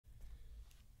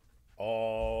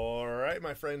right,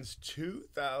 my friends,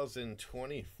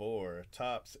 2024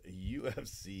 Topps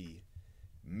UFC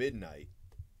Midnight.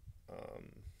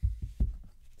 Um,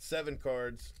 7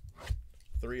 cards,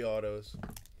 3 autos.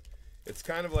 It's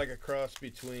kind of like a cross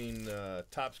between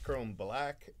Topps Chrome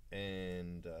Black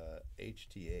and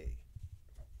HTA.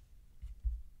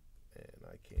 And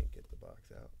I can't get the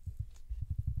box out.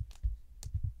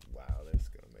 Wow, that's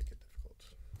going to make it difficult.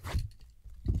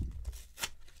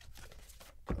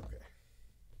 Okay.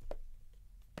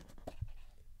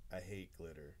 I hate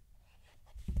glitter.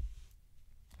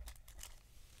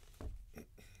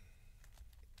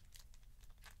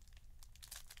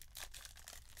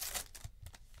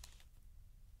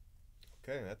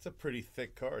 Okay, that's a pretty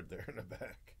thick card there in the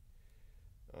back.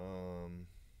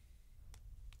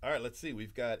 All right, let's see.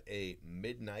 We've got a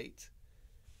Midnight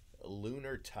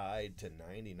Lunar Tide to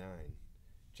 99.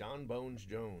 John Bones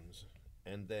Jones.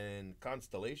 And then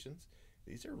Constellations.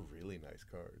 These are really nice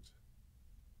cards.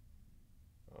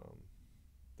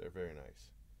 They're very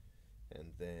nice.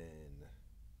 And then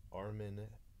Armin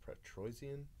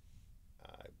Petrosian.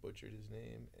 I butchered his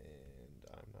name, and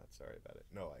I'm not sorry about it.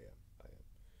 No, I am.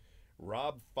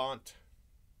 Rob Font.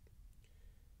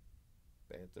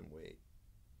 Bantamweight.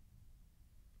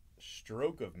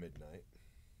 Stroke of Midnight.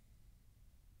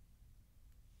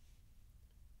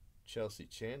 Chelsea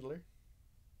Chandler.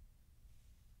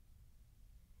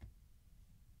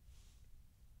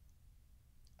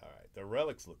 All right, the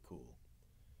relics look cool.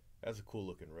 That's a cool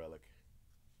looking relic.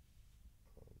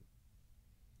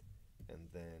 And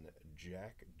then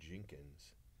Jack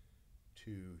Jenkins,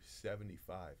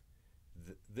 275.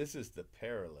 This is the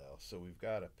parallel. So we've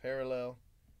got a parallel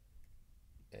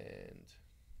and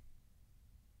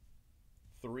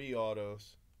 3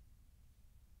 autos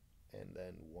and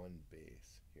then 1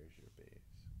 base. Here's your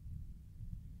base.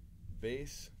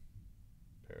 Base,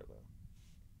 parallel.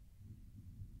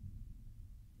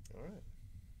 All right.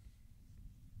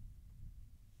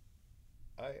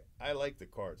 I like the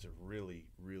cards. They're really,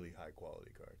 really high quality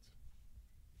cards.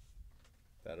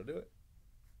 That'll do it.